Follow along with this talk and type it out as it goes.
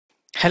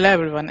Hello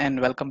everyone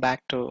and welcome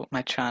back to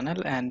my channel,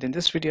 and in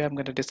this video I'm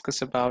going to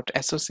discuss about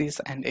SOCs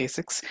and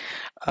ASICs.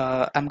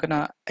 I'm going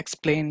to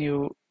explain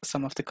you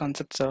some of the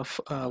concepts of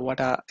what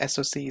are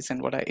SOCs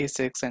and what are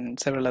ASICs and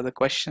several other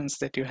questions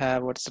that you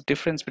have, what's the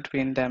difference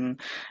between them,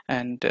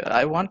 and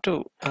I want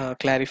to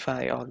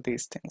clarify all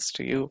these things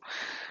to you.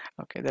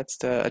 Okay, that's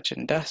the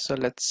agenda, so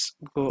let's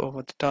go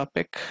over the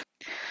topic.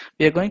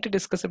 We are going to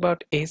discuss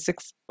about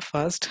ASICs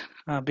first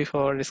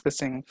before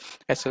discussing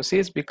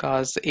SOCs,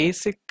 because the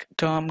ASIC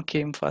term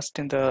came first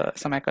in the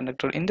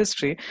semiconductor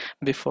industry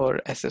before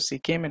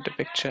SOC came into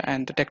picture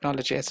and the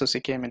technology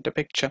SOC came into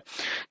picture.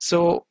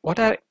 So what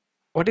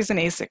is an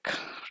ASIC,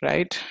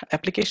 right?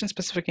 Application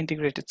specific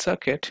integrated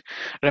circuit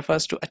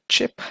refers to a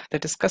chip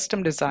that is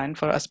custom designed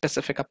for a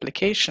specific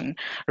application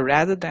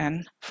rather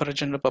than for a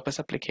general purpose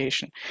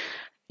application.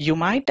 You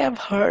might have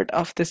heard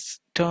of this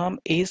term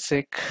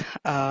ASIC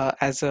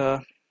as a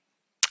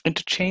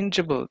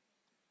interchangeable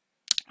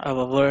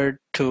word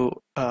to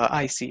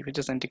IC, which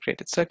is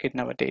integrated circuit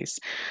nowadays.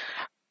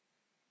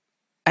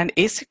 And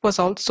ASIC was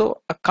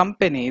also a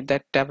company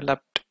that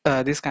developed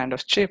these kind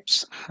of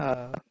chips,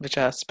 which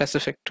are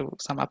specific to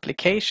some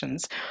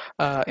applications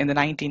in the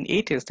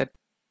 1980s, that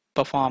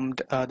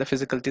performed the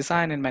physical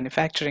design and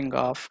manufacturing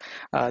of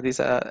these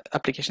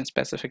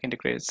application-specific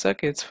integrated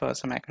circuits for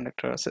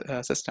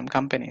semiconductor system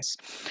companies,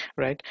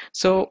 right?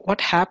 So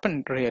what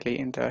happened really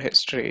in the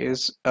history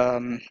is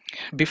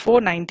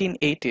before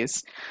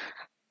 1980s,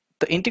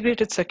 the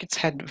integrated circuits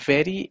had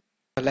very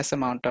less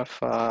amount of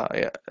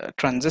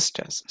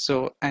transistors.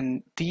 So,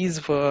 and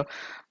these were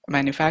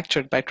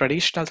manufactured by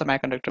traditional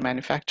semiconductor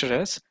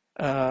manufacturers,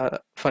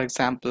 for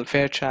example,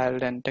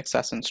 Fairchild and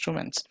Texas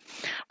Instruments.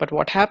 But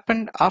what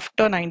happened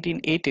after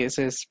 1980s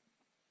is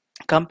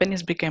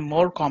companies became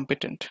more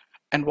competent.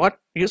 And what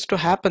used to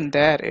happen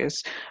there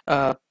is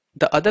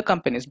the other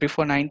companies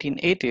before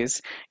 1980s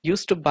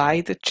used to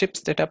buy the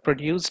chips that are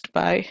produced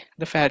by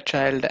the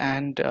Fairchild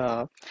and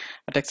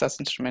Texas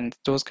Instruments,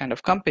 those kind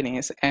of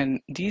companies,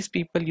 and these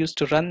people used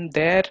to run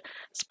their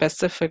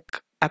specific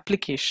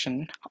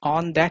application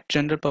on that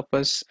general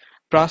purpose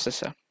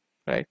processor,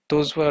 right?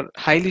 Those were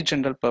highly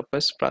general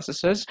purpose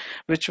processors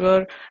which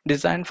were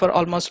designed for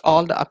almost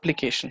all the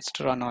applications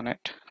to run on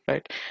it,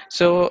 right?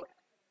 So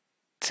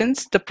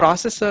since the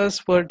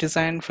processors were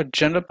designed for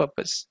general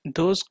purpose,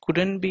 those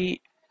couldn't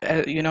be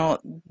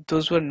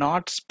those were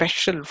not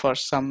special for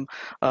some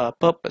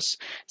purpose.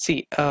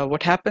 See,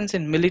 what happens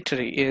in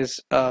military is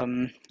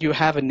you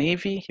have a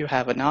navy, you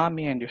have an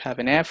army, and you have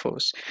an air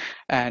force,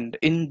 and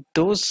in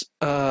those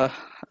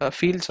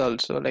fields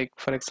also, like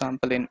for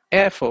example in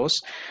air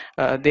force,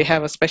 they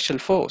have a special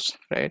force,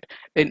 right?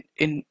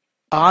 In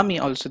army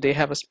also they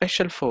have a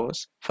special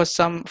force for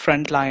some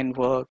frontline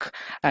work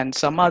and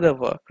some other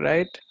work,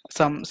 right?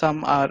 Some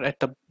are at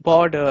the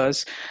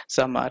borders,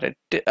 some are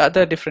at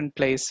other different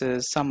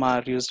places, some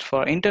are used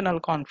for internal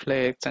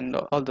conflicts and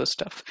all those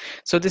stuff.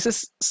 So this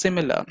is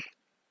similar.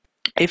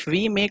 If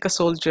we make a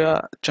soldier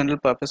general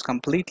purpose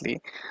completely,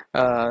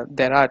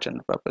 there are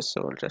general purpose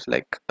soldiers,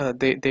 like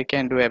they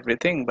can do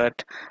everything,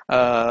 but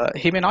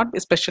he may not be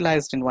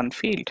specialized in one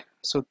field.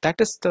 So that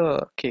is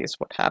the case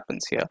what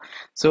happens here.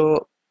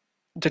 So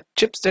the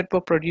chips that were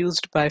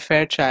produced by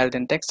Fairchild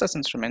and Texas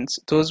Instruments,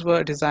 those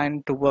were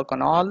designed to work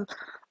on all,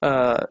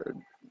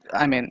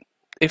 I mean,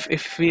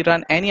 if we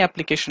run any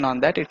application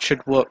on that, it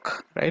should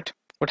work, right?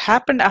 What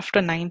happened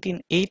after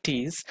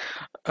 1980s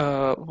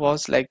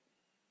was like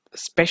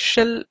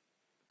special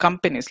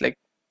companies, like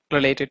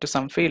related to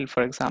some field,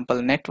 for example,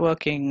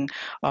 networking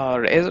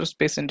or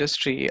aerospace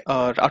industry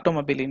or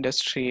automobile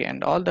industry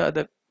and all the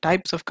other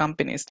types of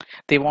companies,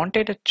 they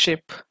wanted a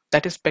chip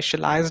that is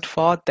specialized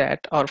for that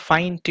or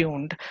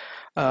fine-tuned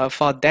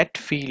for that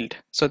field,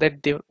 so that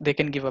they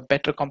can give a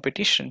better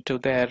competition to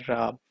their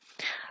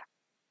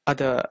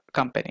other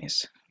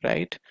companies,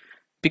 right?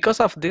 Because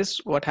of this,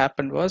 what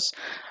happened was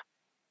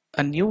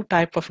a new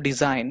type of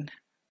design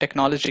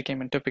technology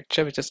came into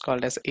picture, which is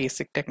called as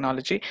ASIC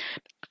technology.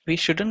 We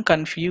shouldn't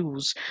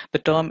confuse the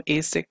term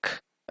ASIC,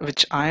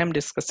 which I am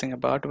discussing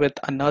about, with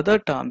another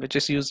term which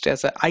is used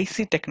as an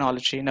IC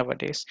technology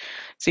nowadays.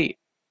 See,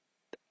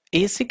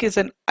 ASIC is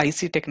an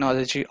IC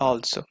technology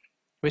also,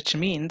 which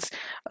means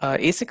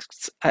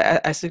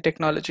ASIC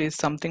technology is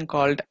something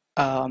called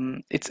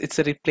it's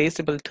a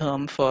replaceable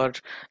term for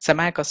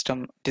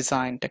semi-custom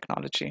design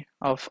technology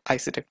of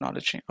IC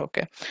technology.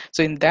 Okay,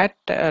 so in that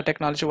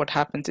technology, what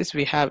happens is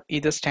we have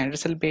either standard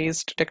cell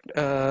based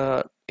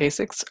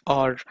ASICs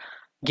or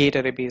gate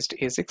array based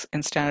ASICs.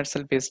 In standard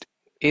cell based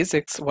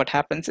ASICs, what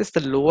happens is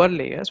the lower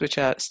layers, which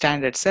are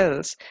standard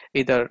cells,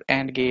 either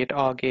AND gate,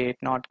 OR gate,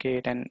 NOT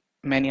gate, and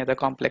many other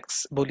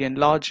complex Boolean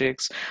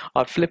logics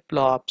or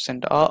flip-flops,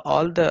 and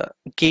all the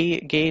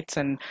gates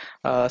and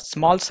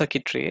small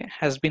circuitry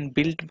has been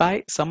built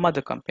by some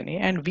other company,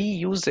 and we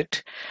use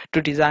it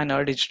to design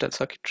our digital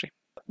circuitry.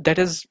 That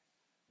is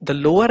the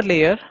lower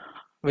layer,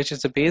 which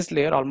is the base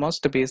layer,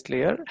 almost the base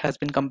layer, has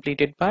been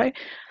completed by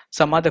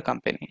some other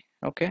company,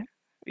 okay,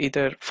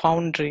 either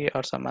foundry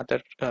or some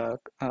other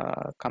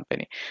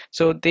company.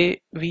 So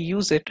we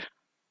use it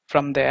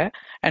from there,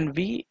 and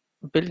we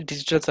build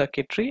digital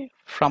circuitry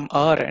from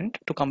our end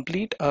to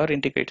complete our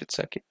integrated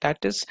circuit. That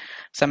is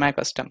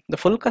semi-custom. The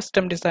full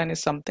custom design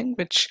is something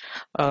which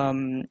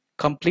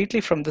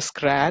completely from the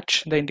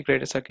scratch the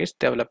integrated circuit is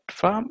developed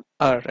from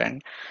our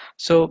end.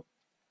 So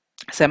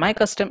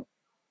semi-custom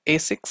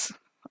ASICs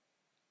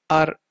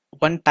are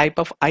one type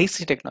of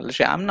IC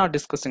technology. I'm not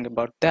discussing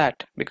about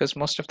that because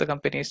most of the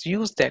companies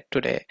use that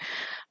today,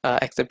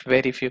 except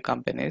very few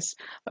companies.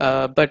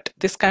 But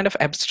this kind of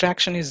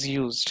abstraction is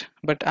used.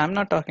 But I'm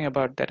not talking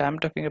about that. I'm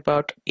talking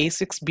about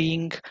ASICs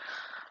being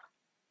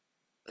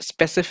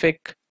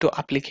specific to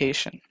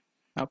application.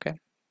 Okay,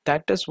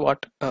 that is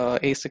what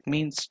ASIC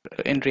means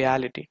in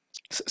reality.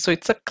 So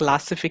it's a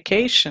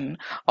classification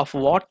of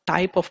what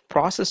type of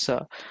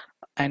processor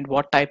and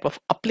what type of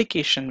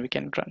application we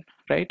can run,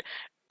 right?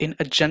 In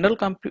a general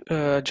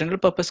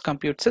purpose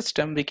compute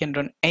system, we can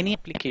run any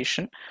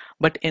application,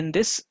 but in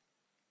this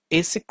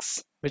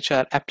ASICs, which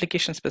are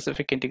application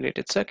specific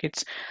integrated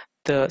circuits,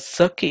 the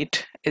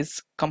circuit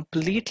is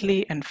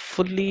completely and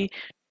fully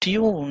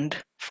tuned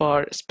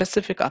for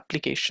specific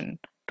application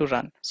to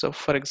run. So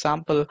for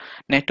example,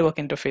 network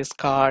interface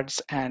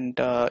cards, and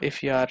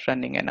if you are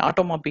running an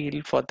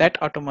automobile, for that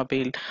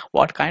automobile,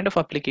 what kind of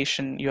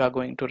application you are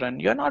going to run,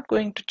 you're not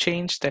going to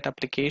change that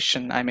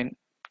application, I mean,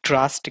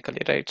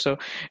 drastically, right? So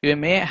you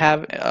may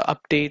have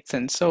updates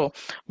and so,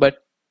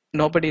 but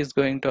nobody is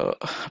going to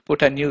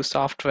put a new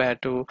software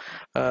to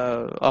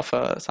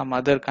offer some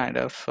other kind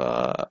of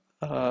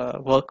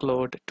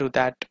workload to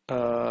that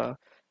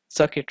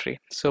circuitry.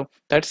 So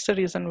that's the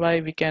reason why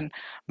we can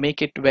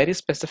make it very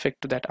specific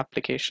to that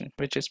application,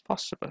 which is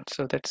possible.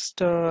 So that's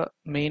the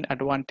main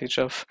advantage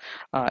of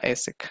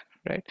ASIC,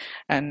 right?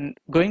 And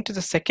going to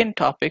the second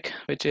topic,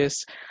 which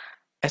is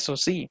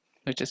SOC,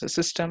 which is a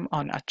system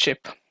on a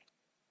chip.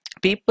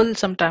 People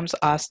sometimes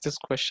ask this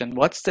question: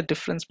 what's the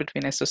difference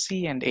between SOC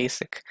and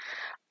ASIC?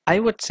 I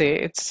would say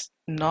it's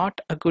not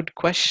a good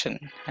question,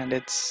 and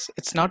it's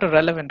not a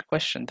relevant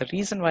question. The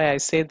reason why I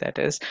say that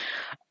is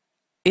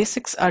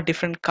ASICs are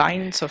different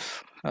kinds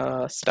of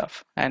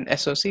stuff, and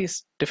SOC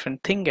is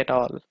different thing at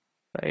all,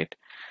 right?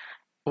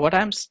 What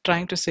I'm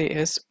trying to say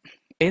is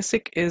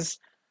ASIC is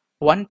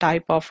one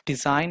type of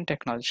design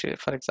technology,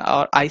 for example,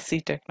 or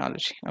IC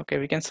technology. Okay,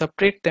 we can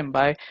separate them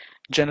by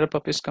general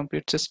purpose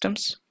compute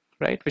systems,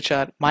 right, which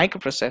are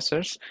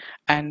microprocessors,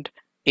 and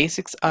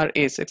ASICs are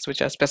ASICs,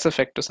 which are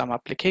specific to some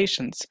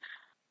applications.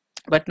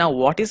 But now,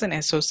 what is an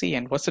SOC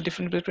and what's the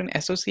difference between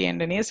SOC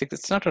and an ASIC?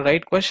 It's not a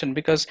right question,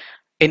 because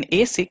an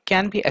ASIC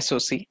can be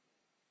SOC,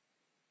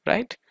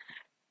 right?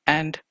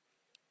 And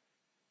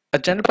a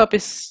general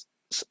purpose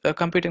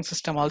computing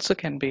system also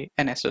can be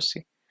an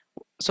SOC.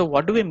 So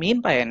what do we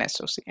mean by an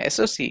SOC?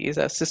 SOC is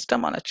a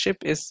system on a chip,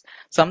 is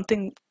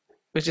something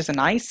which is an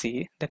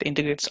IC that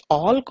integrates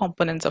all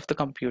components of the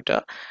computer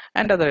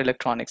and other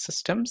electronic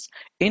systems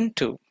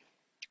into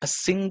a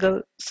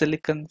single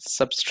silicon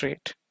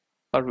substrate,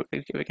 or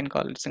we can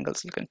call it single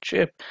silicon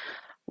chip.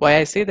 Why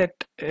I say that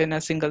in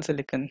a single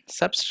silicon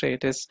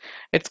substrate is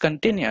it's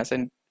continuous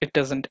and it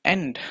doesn't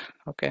end.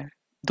 Okay,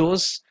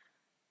 those.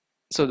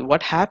 So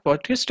what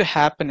used to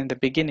happen in the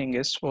beginning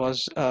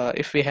was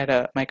if we had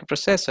a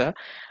microprocessor,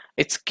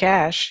 its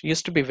cache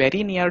used to be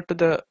very near to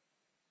the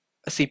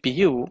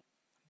CPU,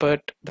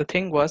 but the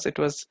thing was it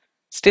was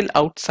still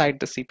outside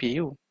the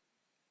CPU.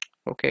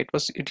 Okay,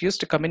 it used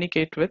to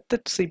communicate with the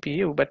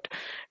CPU, but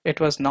it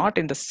was not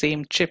in the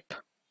same chip.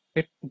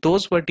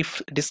 Those were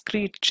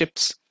discrete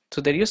chips.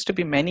 So there used to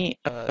be many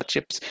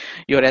chips.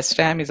 Your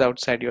SRAM is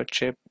outside your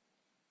chip.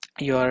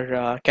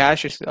 Your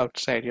cache is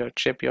outside your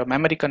chip. Your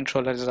memory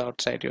controller is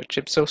outside your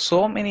chip.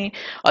 So many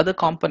other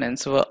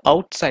components were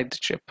outside the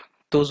chip.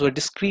 Those were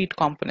discrete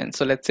components.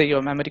 So let's say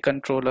your memory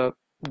controller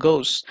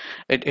goes,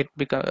 it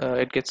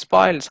gets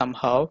spoiled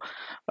somehow,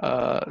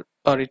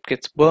 or it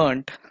gets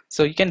burnt.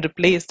 So you can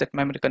replace that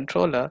memory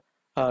controller,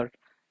 or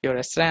your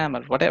SRAM,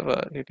 or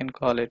whatever you can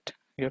call it,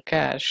 your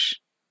cache.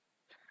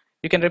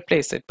 You can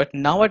replace it. But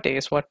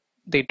nowadays, what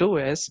they do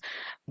is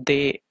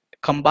they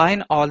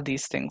combine all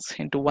these things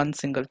into one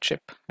single chip,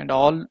 and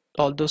all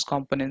those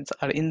components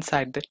are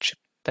inside the chip.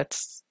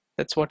 That's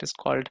what is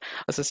called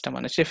a system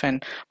on a chip.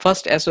 And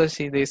first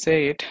SOC, they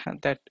say it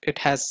that it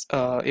has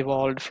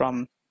evolved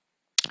from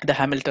the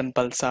Hamilton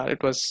pulsar.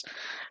 It was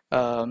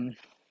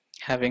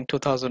having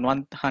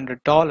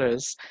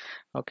 $2,100.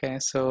 Okay,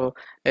 so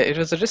it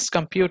was a RISC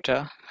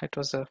computer. It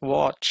was a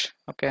watch.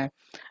 Okay,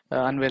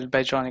 unveiled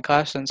by Johnny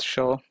Carson's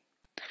show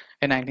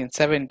in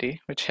 1970,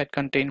 which had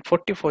contained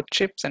 44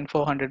 chips and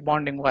 400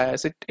 bonding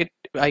wires.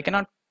 I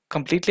cannot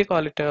completely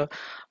call it a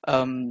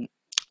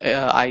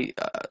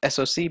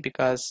SOC,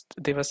 because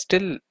they were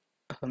still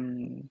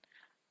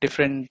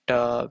different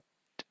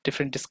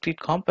discrete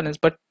components,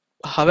 but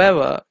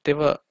however they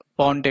were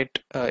bonded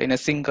in a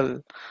single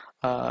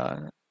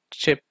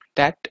chip.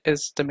 That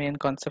is the main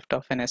concept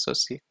of an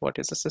SOC. What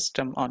is a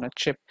system on a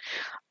chip?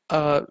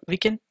 we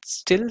can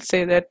still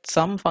say that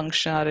some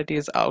functionality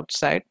is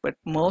outside, but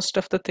most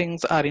of the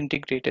things are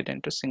integrated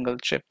into single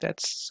chip. That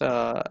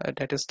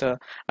is the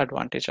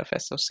advantage of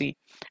SoC.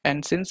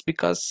 And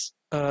because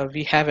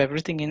we have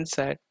everything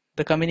inside,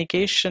 the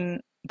communication,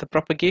 the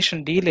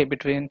propagation delay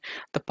between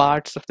the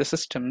parts of the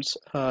systems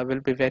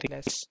will be very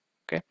less.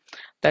 Okay,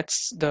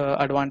 that's the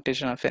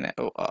advantage of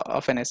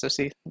an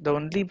SoC. The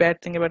only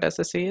bad thing about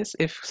SoC is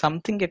if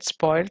something gets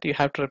spoiled, you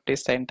have to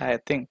replace the entire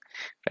thing,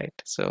 right?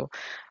 So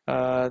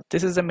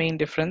this is the main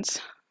difference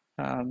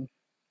um,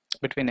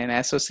 between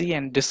an SoC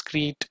and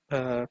discrete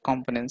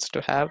components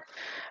to have.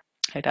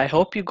 Right, I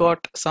hope you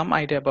got some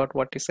idea about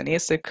what is an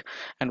ASIC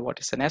and what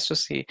is an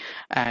SoC,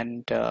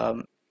 and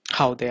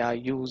how they are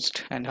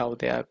used and how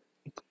they are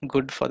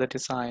good for the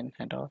design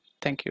and all.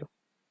 Thank you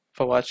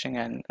for watching,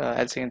 and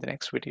I'll see you in the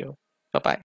next video. Bye bye.